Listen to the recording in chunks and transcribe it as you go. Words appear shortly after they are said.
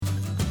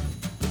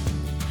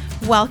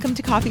Welcome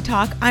to Coffee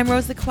Talk. I'm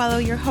Rosa Coelho,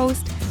 your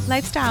host,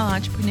 lifestyle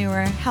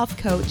entrepreneur, health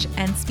coach,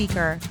 and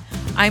speaker.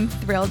 I'm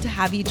thrilled to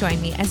have you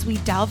join me as we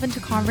delve into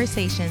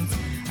conversations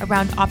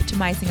around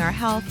optimizing our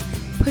health,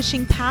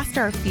 pushing past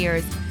our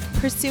fears,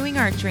 pursuing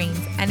our dreams,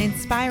 and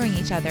inspiring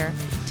each other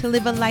to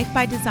live a life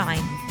by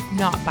design,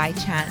 not by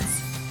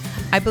chance.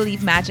 I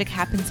believe magic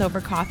happens over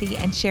coffee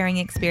and sharing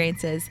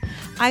experiences.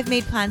 I've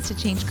made plans to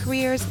change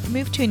careers,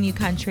 move to a new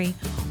country,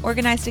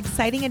 organized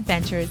exciting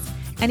adventures,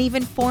 and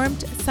even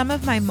formed some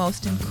of my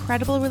most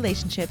incredible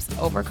relationships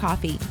over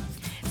coffee.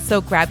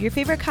 So grab your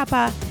favorite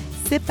cuppa,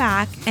 sit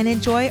back, and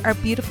enjoy our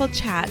beautiful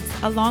chats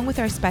along with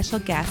our special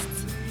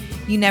guests.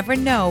 You never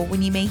know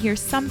when you may hear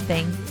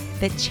something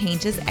that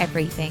changes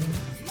everything.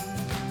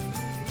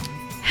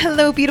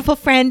 Hello, beautiful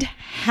friend.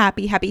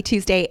 Happy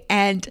Tuesday.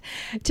 And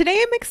today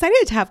I'm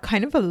excited to have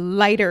kind of a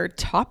lighter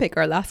topic.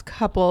 Our last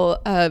couple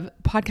of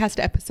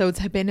podcast episodes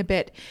have been a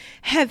bit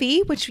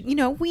heavy, which,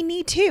 we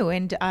need to.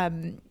 And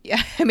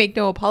I make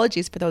no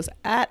apologies for those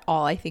at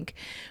all. I think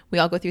we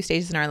all go through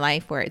stages in our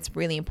life where it's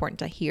really important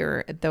to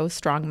hear those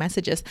strong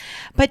messages.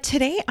 But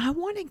today I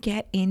want to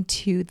get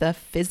into the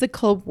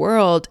physical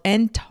world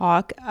and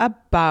talk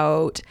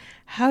about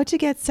how to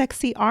get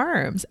sexy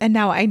arms. And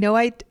now I know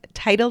I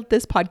titled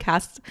this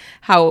podcast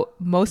how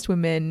most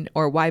women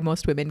or why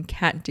most women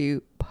can't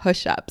do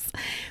push-ups.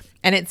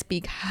 And it's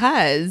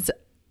because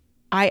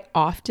I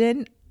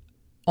often,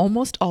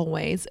 almost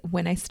always,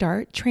 when I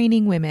start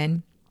training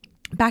women,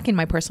 back in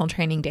my personal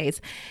training days,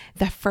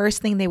 the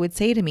first thing they would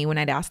say to me when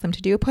I'd ask them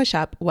to do a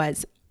push-up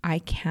was, I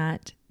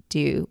can't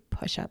do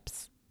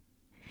push-ups.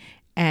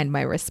 And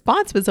my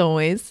response was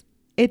always,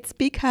 it's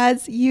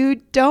because you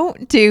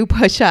don't do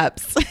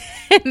push-ups.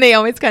 And they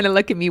always kind of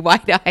look at me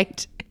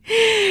wide-eyed.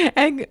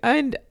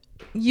 And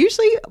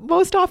usually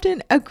most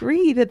often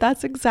agree that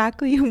that's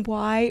exactly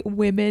why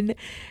many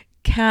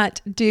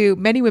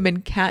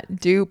women can't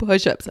do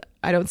push-ups.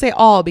 I don't say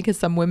all, because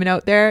some women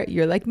out there,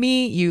 you're like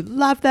me, you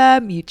love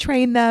them, you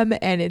train them,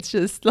 and it's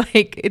just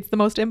like, it's the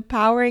most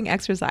empowering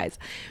exercise.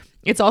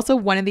 It's also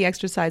one of the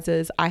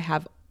exercises I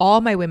have all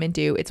my women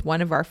do. It's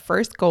one of our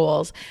first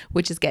goals,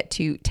 which is get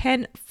to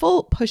 10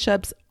 full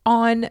push-ups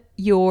on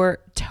your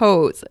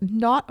toes,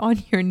 not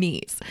on your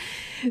knees.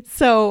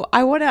 So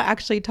I want to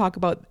actually talk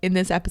about in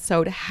this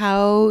episode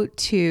how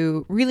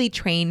to really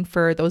train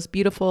for those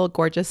beautiful,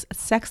 gorgeous,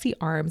 sexy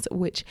arms,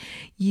 which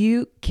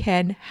you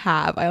can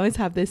have. I always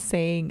have this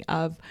saying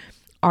of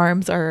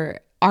arms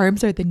are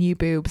the new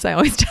boobs. I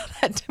always tell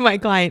that to my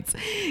clients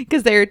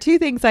because there are two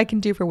things I can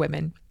do for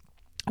women.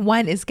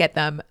 One is get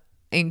them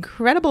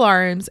incredible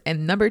arms,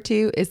 and number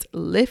two is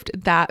lift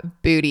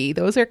that booty.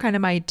 Those are kind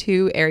of my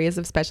two areas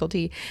of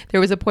specialty. There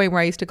was a point where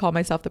I used to call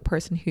myself the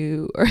person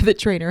the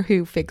trainer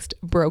who fixed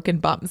broken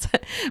bums.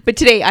 But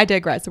today I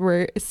digress.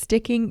 We're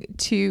sticking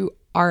to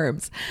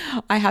arms.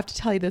 I have to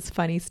tell you this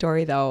funny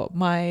story though.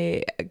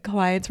 My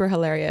clients were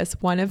hilarious.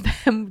 One of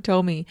them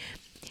told me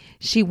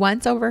she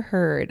once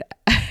overheard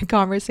a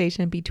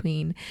conversation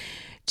between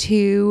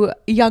two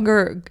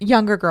younger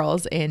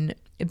girls in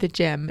the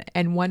gym,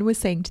 and one was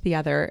saying to the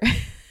other,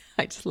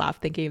 I just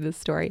laughed thinking of this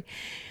story.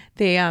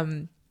 They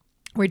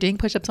were doing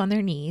push-ups on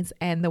their knees,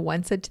 and the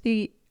one said to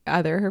the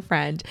other, her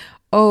friend,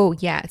 oh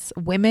yes,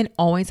 women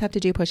always have to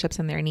do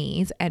push-ups on their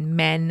knees and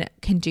men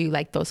can do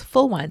like those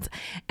full ones,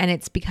 and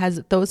it's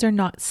because those are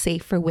not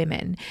safe for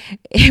women.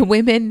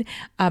 Women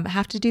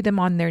have to do them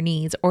on their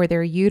knees or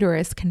their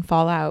uterus can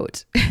fall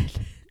out.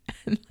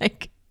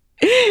 Like,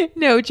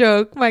 no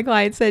joke. My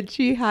client said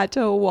she had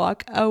to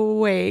walk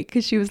away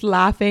because she was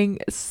laughing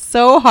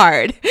so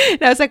hard.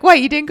 And I was like, what?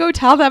 You didn't go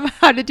tell them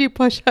how to do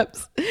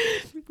push-ups?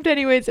 But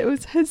anyways, it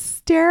was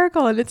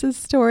hysterical. And it's a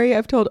story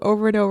I've told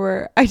over and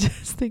over. I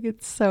just think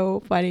it's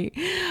so funny.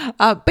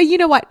 But you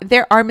know what?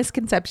 There are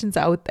misconceptions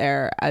out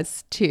there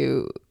as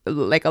to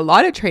like a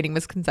lot of training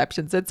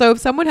misconceptions. And so if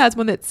someone has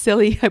one that's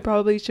silly, I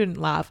probably shouldn't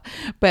laugh,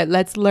 but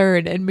let's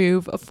learn and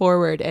move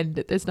forward. And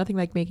there's nothing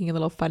like making a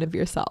little fun of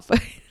yourself.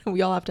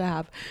 We all have to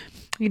have,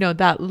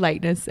 that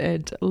lightness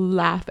and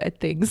laugh at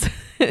things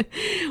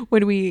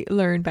when we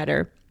learn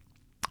better.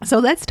 So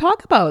let's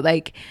talk about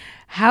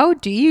how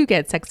do you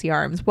get sexy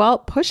arms? Well,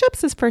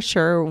 push-ups is for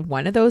sure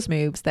one of those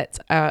moves that's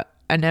an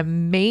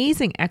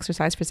amazing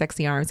exercise for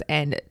sexy arms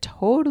and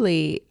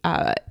totally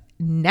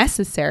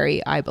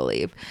necessary, I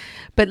believe.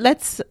 But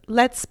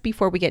let's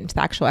before we get into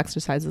the actual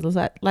exercises,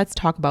 let's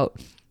talk about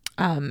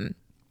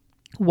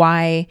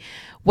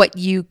what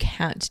you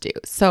can't do.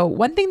 So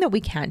one thing that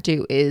we can't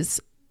do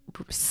is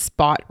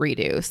spot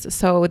reduce.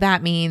 So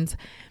that means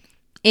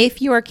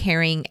if you are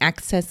carrying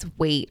excess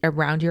weight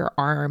around your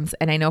arms,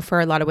 and I know for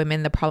a lot of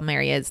women, the problem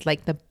area is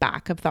like the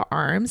back of the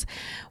arms,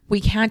 we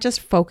can't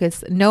just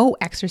focus, no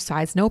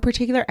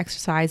particular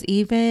exercise,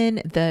 even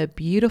the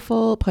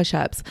beautiful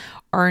push-ups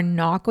are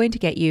not going to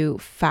get you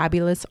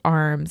fabulous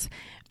arms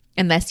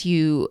unless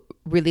you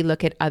really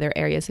look at other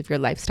areas of your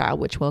lifestyle,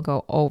 which we'll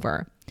go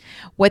over.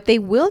 What they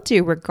will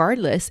do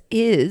regardless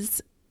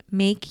is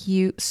make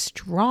you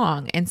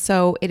strong. And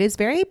so it is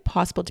very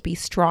possible to be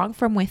strong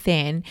from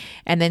within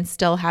and then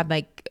still have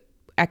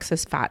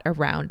excess fat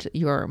around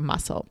your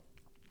muscle.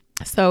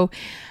 So,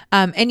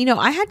 and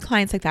I had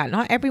clients like that.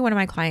 Not every one of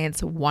my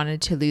clients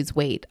wanted to lose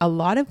weight. A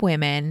lot of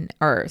women,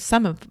 or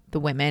some of the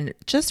women,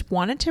 just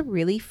wanted to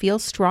really feel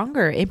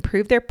stronger,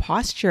 improve their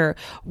posture,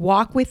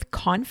 walk with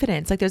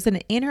confidence. Like there's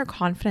an inner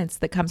confidence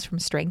that comes from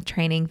strength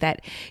training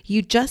that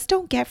you just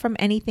don't get from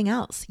anything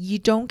else. You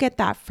don't get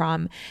that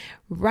from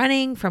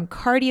running, from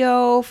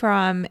cardio,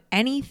 from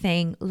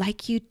anything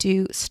like you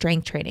do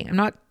strength training. I'm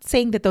not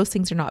saying that those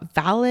things are not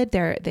valid.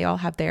 They all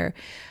have their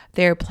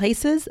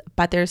places,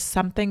 but there's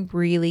something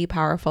really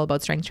powerful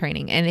about strength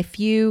training. And if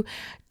you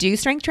do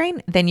strength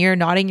train, then you're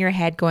nodding your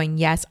head going,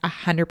 yes,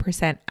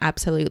 100%,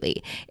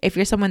 absolutely. If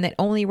you're someone that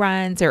only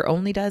runs or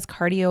only does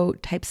cardio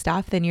type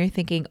stuff, then you're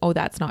thinking, oh,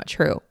 that's not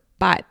true.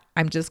 But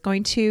I'm just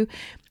going to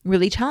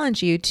really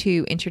challenge you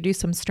to introduce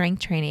some strength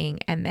training,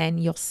 and then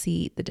you'll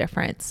see the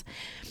difference.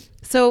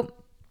 So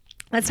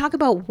let's talk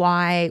about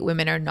why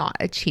women are not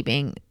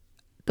achieving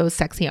those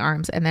sexy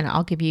arms, and then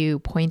I'll give you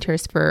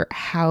pointers for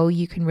how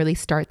you can really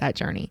start that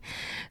journey.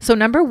 So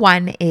number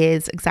one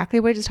is exactly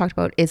what I just talked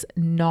about, is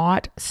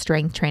not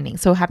strength training.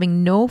 So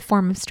having no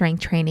form of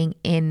strength training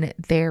in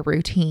their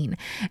routine.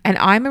 And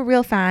I'm a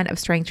real fan of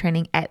strength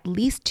training at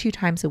least 2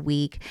 times a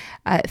week,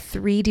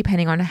 3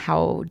 depending on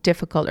how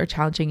difficult or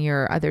challenging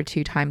your other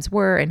 2 times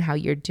were and how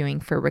you're doing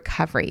for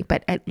recovery,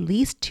 but at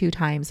least 2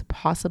 times,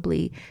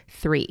 possibly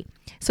 3.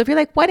 So if you're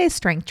like, what is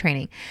strength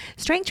training?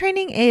 Strength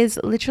training is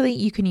literally,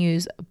 you can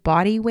use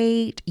body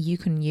weight, you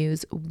can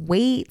use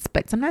weights,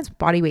 but sometimes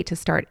body weight to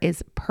start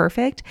is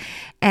perfect.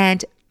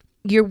 And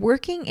you're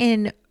working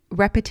in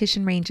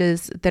repetition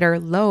ranges that are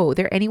low.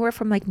 They're anywhere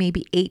from like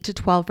maybe 8 to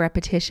 12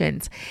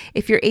 repetitions.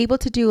 If you're able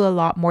to do a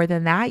lot more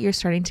than that, you're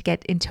starting to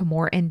get into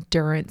more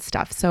endurance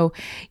stuff. So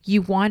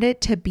you want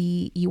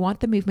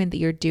the movement that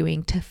you're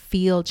doing to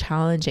feel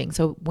challenging.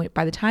 So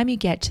by the time you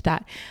get to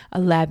that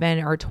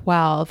 11 or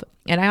 12,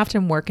 and I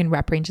often work in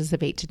rep ranges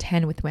of 8 to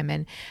 10 with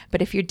women,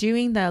 but if you're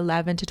doing the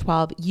 11 to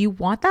 12, you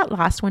want that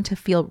last one to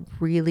feel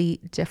really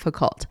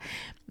difficult.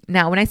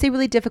 Now, when I say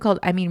really difficult,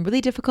 I mean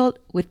really difficult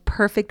with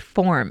perfect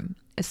form.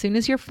 As soon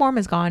as your form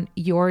is gone,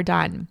 you're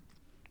done.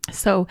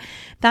 So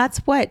that's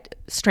what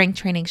strength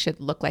training should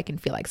look like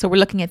and feel like. So we're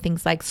looking at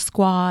things like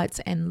squats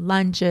and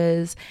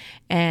lunges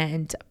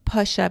and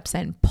push-ups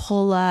and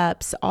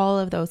pull-ups, all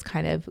of those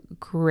kind of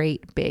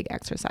great big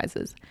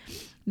exercises.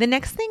 The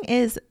next thing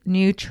is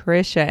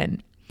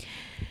nutrition.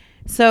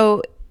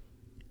 So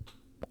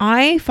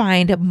I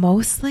find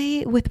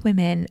mostly with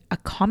women, a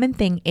common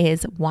thing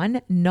is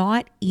one,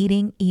 not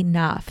eating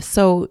enough.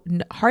 So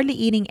hardly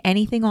eating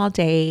anything all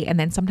day, and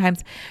then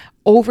sometimes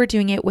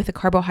overdoing it with the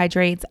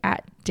carbohydrates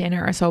at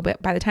dinner. So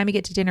by the time you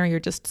get to dinner, you're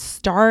just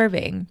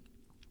starving.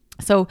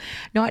 So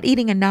not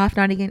eating enough,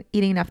 not eating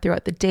enough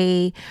throughout the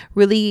day,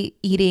 really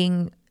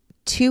eating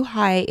too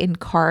high in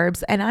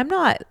carbs. And I'm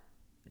not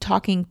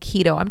talking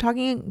keto. I'm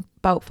talking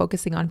about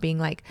focusing on being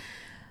like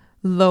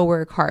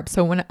lower carbs.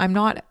 So when I'm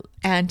not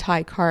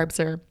anti-carbs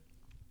or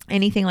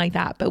anything like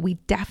that, but we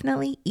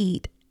definitely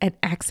eat an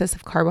excess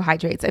of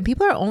carbohydrates. And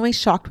people are always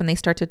shocked when they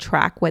start to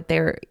track what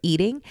they're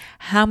eating,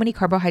 how many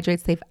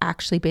carbohydrates they've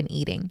actually been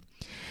eating.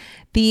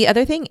 The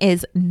other thing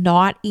is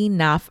not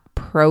enough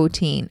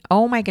protein.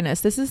 Oh my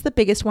goodness, this is the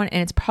biggest one.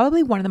 And it's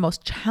probably one of the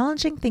most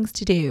challenging things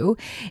to do,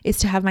 is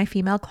to have my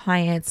female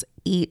clients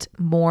eat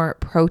more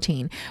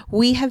protein.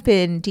 We have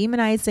been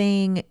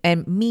demonizing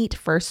meat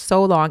for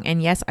so long.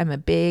 And yes, I'm a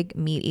big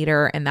meat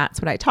eater, and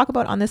that's what I talk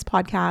about on this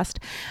podcast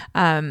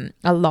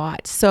a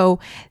lot. So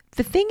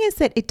the thing is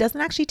that it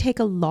doesn't actually take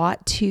a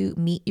lot to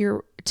meet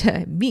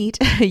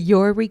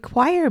your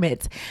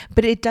requirements,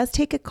 but it does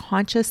take a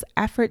conscious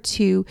effort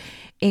to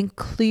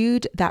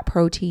include that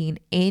protein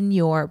in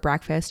your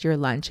breakfast, your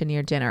lunch, and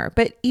your dinner.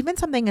 But even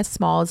something as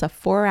small as a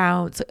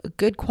 4-ounce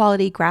good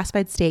quality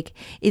grass-fed steak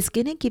is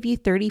going to give you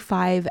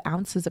 35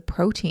 ounces of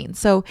protein.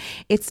 So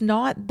it's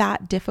not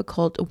that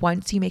difficult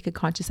once you make a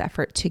conscious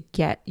effort to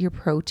get your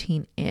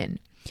protein in.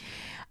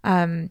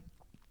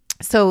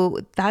 So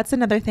that's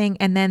another thing.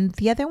 And then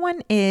the other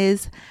one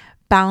is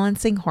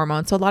balancing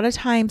hormones. So a lot of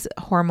times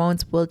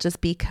hormones will just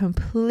be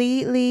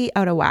completely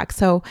out of whack.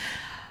 So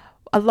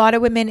a lot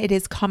of women, it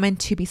is common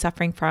to be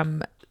suffering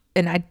from,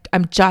 and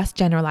I'm just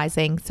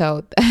generalizing,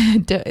 so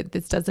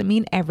this doesn't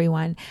mean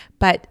everyone,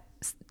 but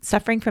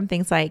suffering from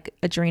things like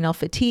adrenal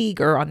fatigue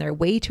or on their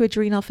way to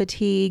adrenal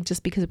fatigue,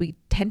 just because we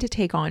tend to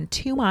take on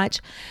too much,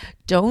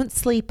 don't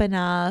sleep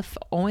enough,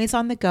 always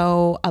on the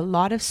go, a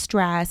lot of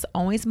stress,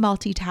 always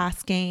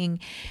multitasking,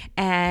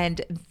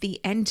 and the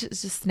end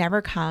just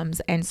never comes.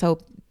 And so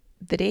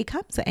the day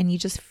comes and you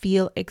just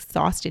feel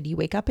exhausted. You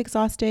wake up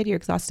exhausted, you're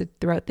exhausted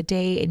throughout the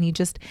day, and you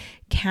just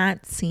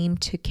can't seem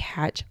to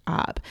catch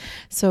up.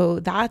 So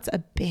that's a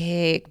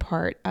big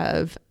part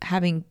of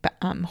having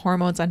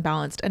hormones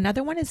unbalanced.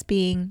 Another one is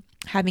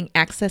having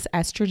excess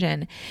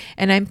estrogen.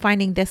 And I'm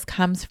finding this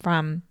comes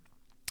from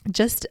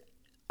just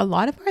a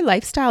lot of our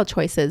lifestyle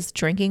choices,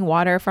 drinking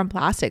water from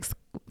plastics,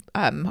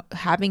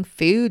 having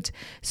food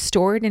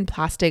stored in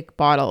plastic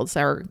bottles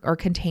or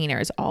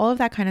containers, all of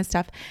that kind of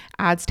stuff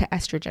adds to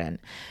estrogen.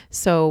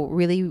 So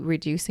really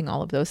reducing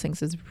all of those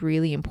things is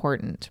really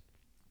important.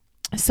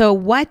 So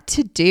what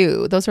to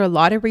do? Those are a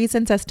lot of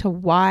reasons as to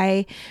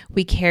why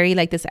we carry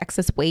like this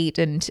excess weight.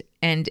 And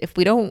if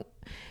we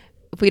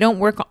don't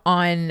work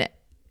on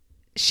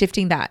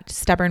shifting that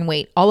stubborn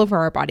weight all over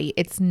our body,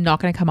 it's not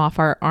going to come off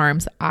our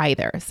arms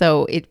either.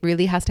 So it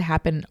really has to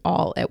happen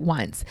all at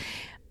once.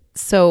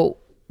 So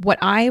what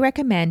I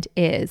recommend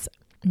is,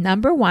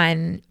 number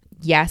one,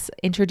 yes,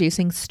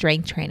 introducing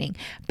strength training,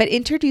 but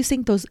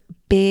introducing those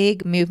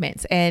big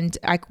movements, and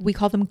we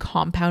call them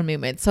compound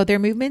movements. So they're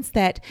movements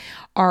that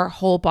are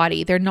whole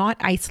body. They're not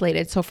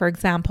isolated. So for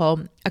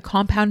example, a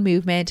compound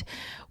movement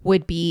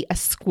would be a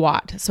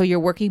squat. So you're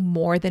working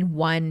more than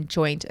one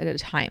joint at a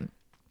time.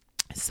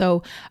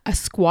 So a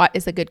squat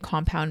is a good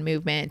compound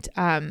movement.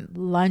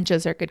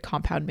 Lunges are good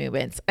compound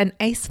movements. An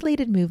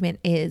isolated movement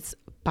is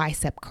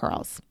bicep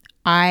curls.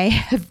 I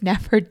have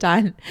never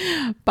done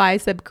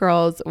bicep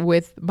curls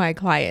with my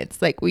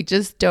clients. Like, we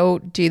just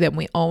don't do them.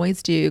 We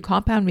always do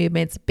compound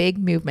movements, big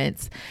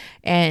movements,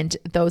 and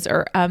those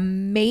are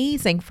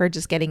amazing for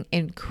just getting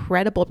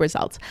incredible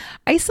results.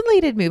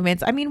 Isolated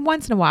movements, I mean,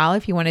 once in a while,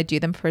 if you want to do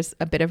them for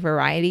a bit of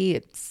variety,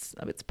 it's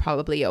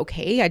probably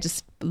okay. I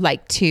just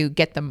like to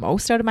get the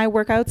most out of my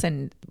workouts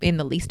and in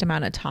the least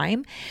amount of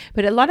time.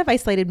 But a lot of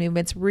isolated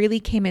movements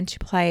really came into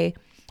play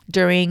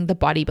during the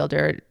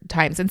bodybuilder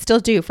times, and still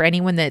do for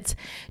anyone that's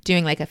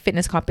doing like a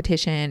fitness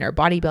competition or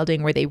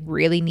bodybuilding where they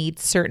really need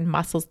certain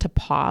muscles to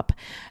pop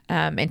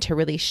and to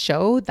really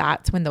show.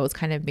 That's when those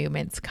kind of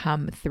movements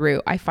come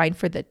through. I find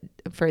for the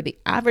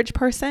average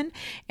person,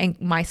 and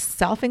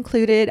myself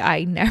included,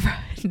 I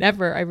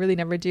really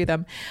never do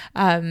them.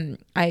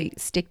 I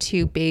stick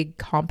to big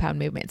compound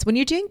movements. When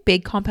you're doing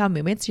big compound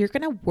movements, you're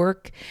going to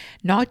work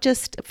not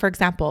just, for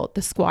example,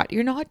 the squat.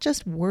 You're not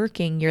just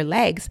working your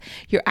legs.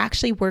 You're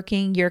actually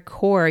working your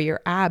core,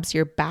 your abs,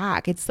 your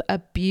back. It's a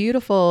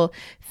beautiful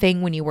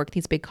thing when you work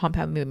these big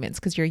compound movements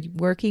because you're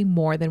working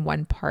more than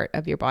one part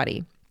of your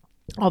body.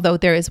 Although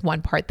there is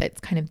one part that's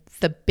kind of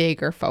the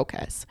bigger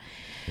focus.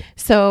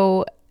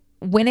 So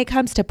when it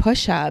comes to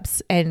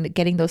push-ups and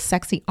getting those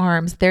sexy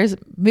arms, there's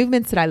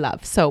movements that I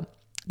love. So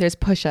there's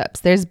push-ups,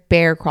 there's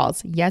bear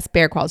crawls. Yes,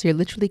 bear crawls. You're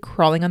literally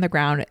crawling on the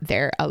ground.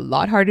 They're a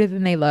lot harder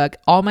than they look.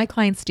 All my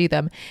clients do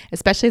them,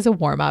 especially as a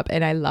warm-up,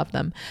 and I love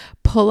them.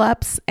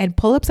 Pull-ups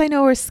I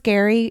know are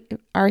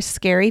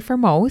scary for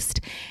most.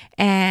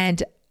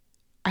 And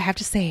I have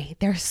to say,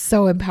 they're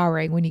so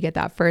empowering when you get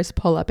that first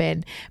pull up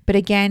in. But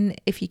again,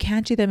 if you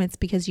can't do them, it's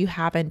because you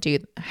haven't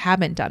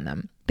done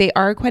them. They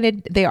are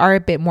a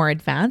bit more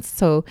advanced,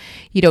 so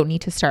you don't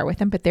need to start with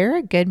them, but they're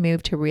a good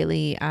move to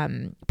really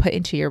put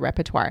into your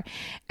repertoire.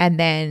 And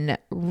then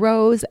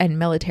rows and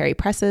military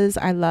presses.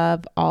 I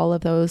love all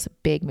of those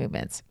big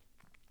movements.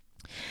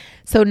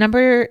 So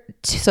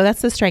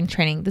that's the strength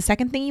training. The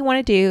second thing you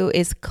want to do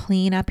is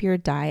clean up your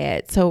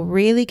diet. So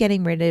really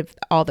getting rid of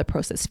all the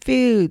processed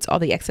foods, all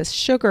the excess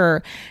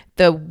sugar,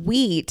 the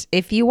wheat.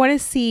 If you want to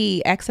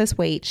see excess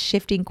weight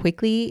shifting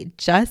quickly,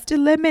 just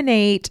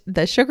eliminate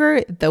the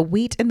sugar, the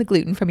wheat, and the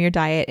gluten from your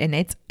diet, and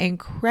it's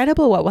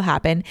incredible what will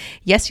happen.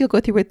 Yes, you'll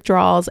go through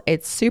withdrawals.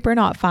 It's super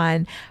not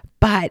fun,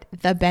 but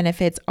the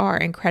benefits are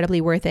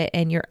incredibly worth it,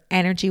 and your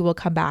energy will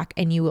come back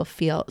and you will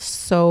feel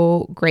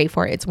so great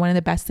for it. It's one of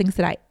the best things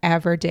that I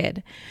ever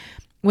did.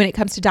 When it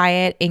comes to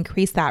diet,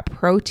 increase that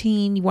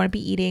protein. You want to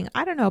be eating,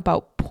 I don't know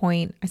about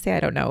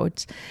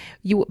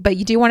but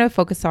you do want to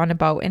focus on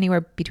about anywhere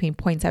between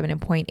 0.7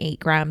 and 0.8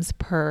 grams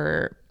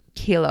per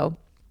kilo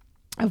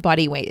of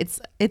body weight.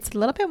 It's a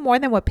little bit more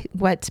than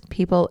what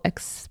people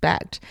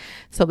expect.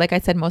 So like I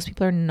said, most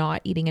people are not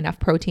eating enough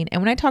protein.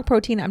 And when I talk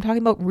protein, I'm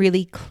talking about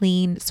really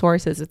clean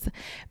sources. It's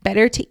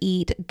better to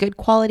eat good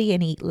quality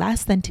and eat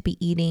less than to be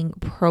eating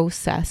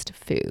processed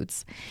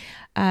foods.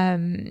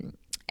 And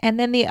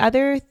then the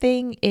other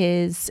thing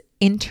is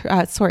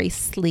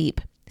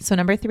sleep. So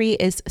number 3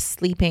 is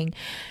sleeping.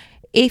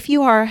 If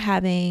you are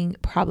having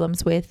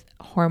problems with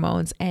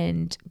hormones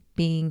and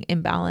being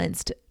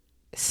imbalanced,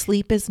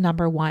 sleep is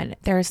number 1.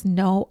 There's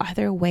no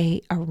other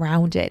way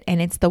around it.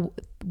 And it's the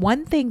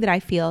one thing that I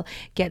feel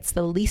gets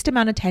the least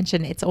amount of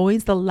attention. It's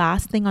always the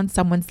last thing on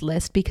someone's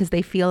list because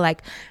they feel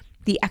like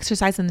the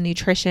exercise and the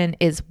nutrition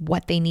is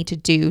what they need to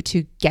do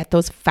to get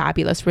those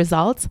fabulous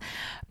results.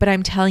 But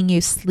I'm telling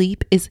you,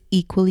 sleep is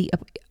equally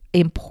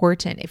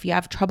important. If you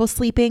have trouble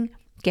sleeping,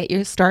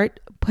 start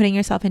putting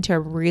yourself into a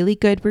really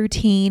good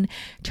routine,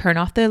 turn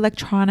off the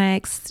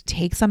electronics,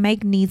 take some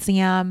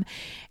magnesium,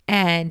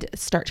 and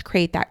start to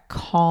create that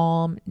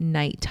calm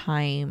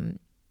nighttime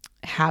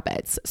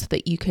habits so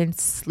that you can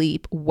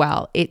sleep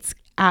well. It's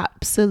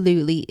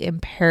absolutely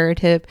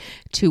imperative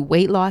to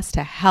weight loss,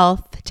 to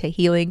health, to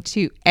healing,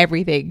 to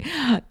everything.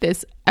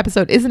 This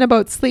episode isn't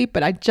about sleep,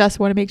 but I just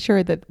want to make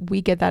sure that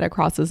we get that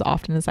across as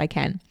often as I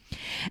can.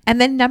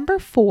 And then number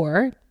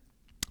 4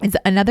 is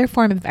another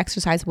form of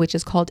exercise, which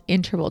is called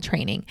interval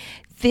training.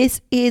 This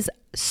is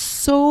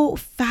so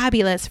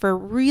fabulous for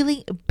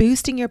really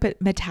boosting your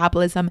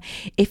metabolism.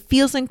 It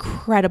feels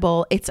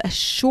incredible. It's a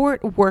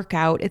short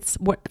workout. It's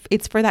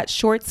for that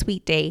short,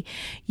 sweet day.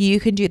 You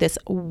can do this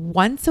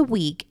once a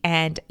week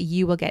and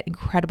you will get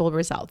incredible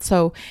results.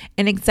 So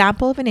an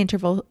example of an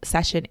interval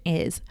session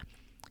is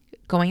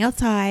going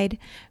outside,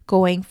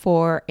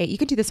 you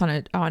could do this on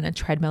a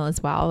treadmill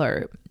as well,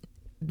 or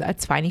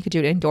that's fine. You could do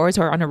it indoors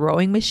or on a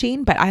rowing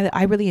machine, but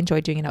I really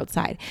enjoy doing it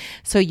outside.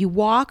 So you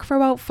walk for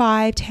about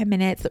 5-10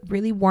 minutes,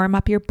 really warm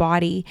up your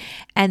body,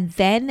 and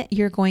then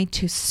you're going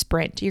to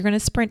sprint. You're going to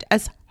sprint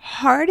as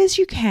hard as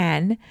you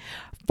can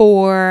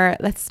for,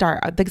 let's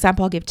start. The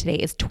example I'll give today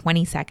is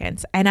 20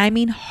 seconds. And I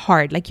mean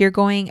hard, like you're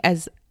going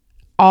as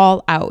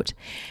all out.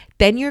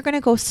 Then you're going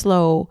to go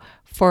slow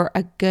for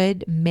a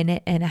good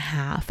minute and a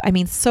half. I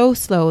mean, so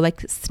slow,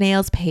 like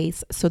snail's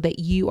pace, so that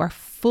you are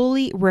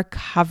fully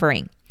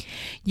recovering.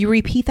 You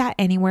repeat that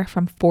anywhere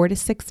from 4 to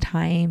 6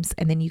 times,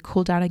 and then you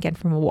cool down again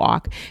from a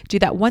walk. Do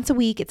that once a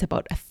week. It's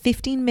about a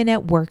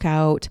 15-minute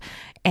workout.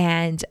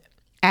 And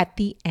at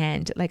the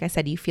end, like I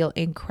said, you feel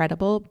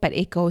incredible, but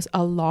it goes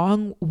a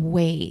long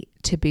way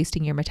to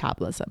boosting your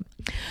metabolism.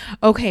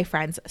 Okay,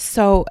 friends.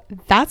 So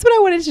that's what I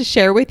wanted to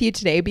share with you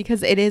today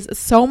because it is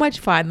so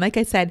much fun. Like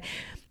I said,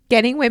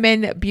 getting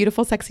women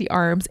beautiful, sexy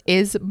arms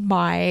is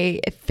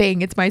my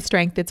thing. It's my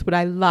strength. It's what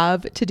I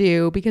love to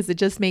do because it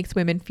just makes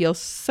women feel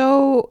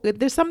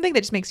there's something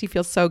that just makes you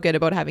feel so good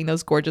about having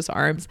those gorgeous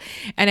arms.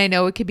 And I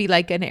know it could be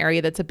like an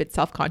area that's a bit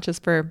self-conscious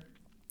for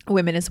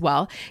women as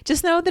well.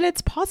 Just know that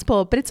it's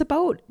possible, but it's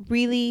about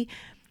really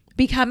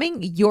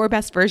becoming your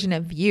best version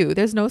of you.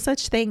 There's no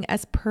such thing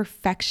as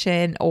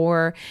perfection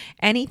or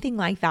anything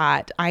like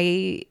that.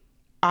 I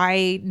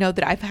know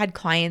that I've had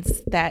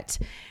clients that,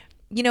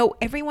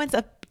 everyone's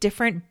a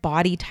different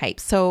body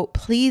types. So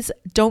please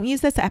don't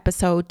use this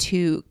episode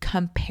to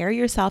compare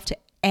yourself to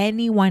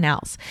anyone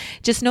else.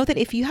 Just know that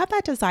if you have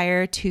that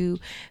desire to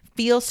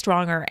feel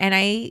stronger, and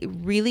I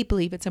really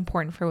believe it's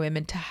important for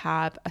women to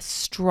have a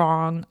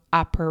strong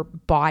upper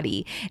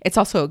body. It's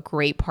also a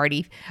great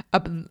party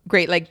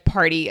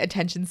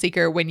attention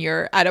seeker when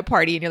you're at a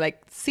party and you're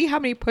like, see how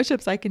many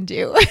push-ups I can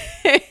do.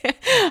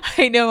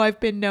 I know I've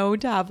been known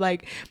to have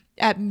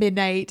at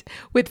midnight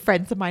with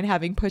friends of mine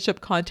having push-up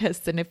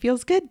contests, and it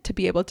feels good to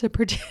be able to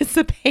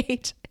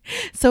participate.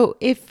 So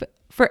if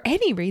for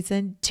any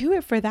reason, do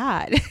it for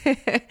that.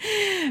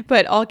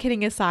 But all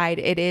kidding aside,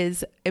 it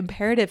is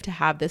imperative to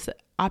have this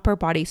upper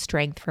body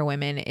strength for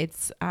women.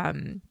 It's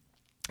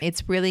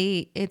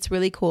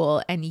really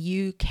cool, and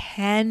you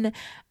can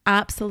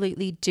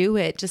absolutely do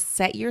it. Just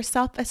set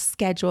yourself a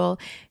schedule.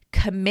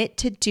 Commit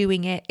to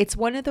doing it. It's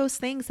one of those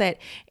things that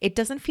it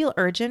doesn't feel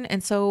urgent.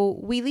 And so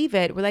we leave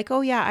it. We're like,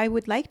 oh yeah, I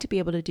would like to be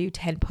able to do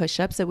 10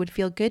 push-ups. It would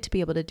feel good to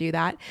be able to do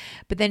that.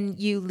 But then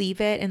you leave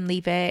it. And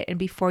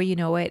before you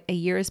know it, a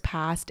year has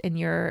passed and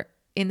you're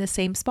in the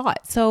same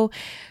spot. So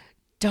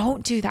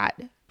don't do that.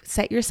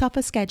 Set yourself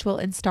a schedule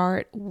and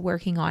start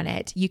working on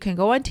it. You can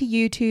go onto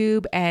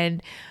YouTube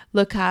and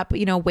look up,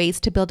 ways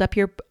to build up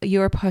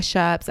your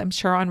push-ups. I'm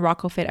sure on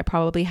RoccoFit, I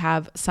probably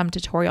have some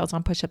tutorials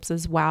on push-ups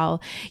as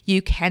well.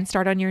 You can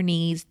start on your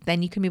knees.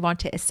 Then you can move on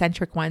to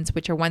eccentric ones,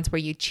 which are ones where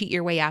you cheat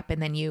your way up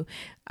and then you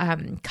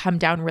come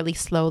down really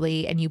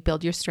slowly and you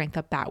build your strength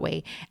up that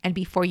way. And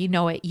before you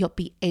know it, you'll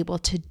be able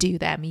to do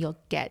them. You'll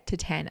get to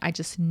 10. I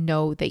just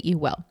know that you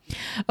will.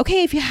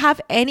 Okay, if you have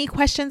any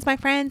questions, my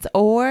friends,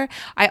 or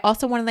I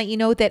also want to let you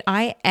know that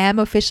I am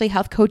officially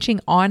health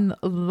coaching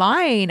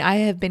online. I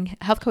have been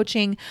health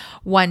coaching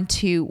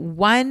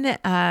one-to-one,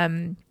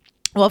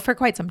 for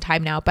quite some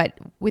time now, but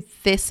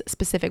with this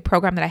specific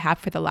program that I have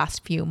for the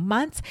last few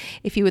months,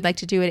 if you would like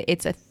to do it,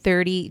 it's a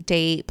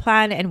 30-day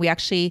plan, and we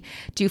actually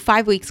do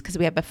 5 weeks because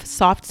we have a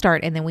soft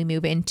start and then we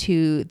move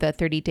into the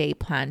 30-day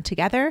plan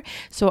together.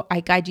 So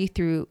I guide you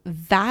through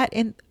that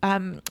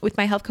with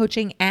my health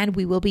coaching, and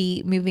I will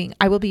be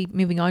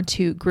moving on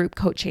to group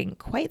coaching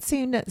quite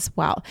soon as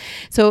well.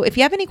 So if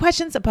you have any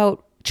questions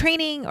about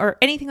training or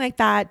anything like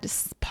that,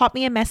 just pop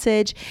me a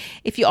message.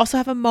 If you also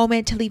have a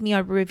moment to leave me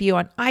a review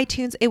on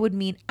iTunes, it would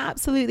mean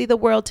absolutely the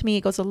world to me.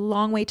 It goes a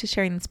long way to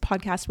sharing this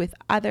podcast with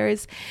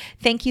others.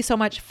 Thank you so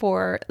much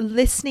for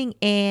listening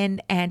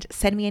in, and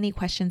send me any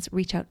questions.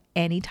 Reach out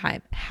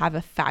anytime. Have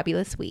a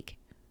fabulous week.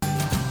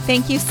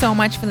 Thank you so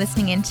much for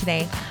listening in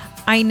today.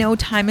 I know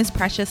time is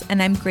precious, and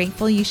I'm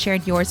grateful you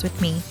shared yours with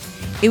me.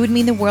 It would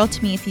mean the world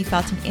to me if you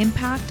felt an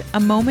impact, a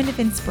moment of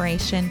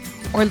inspiration,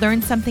 or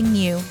learned something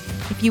new.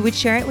 If you would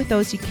share it with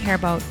those you care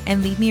about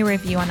and leave me a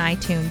review on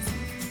iTunes.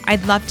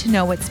 I'd love to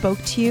know what spoke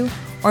to you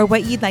or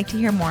what you'd like to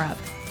hear more of.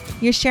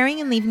 Your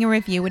sharing and leaving a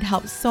review would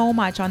help so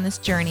much on this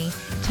journey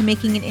to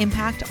making an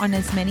impact on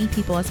as many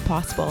people as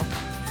possible.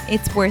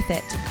 It's worth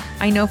it.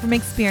 I know from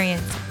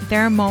experience,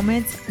 there are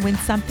moments when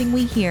something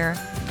we hear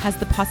has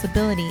the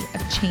possibility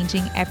of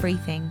changing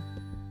everything.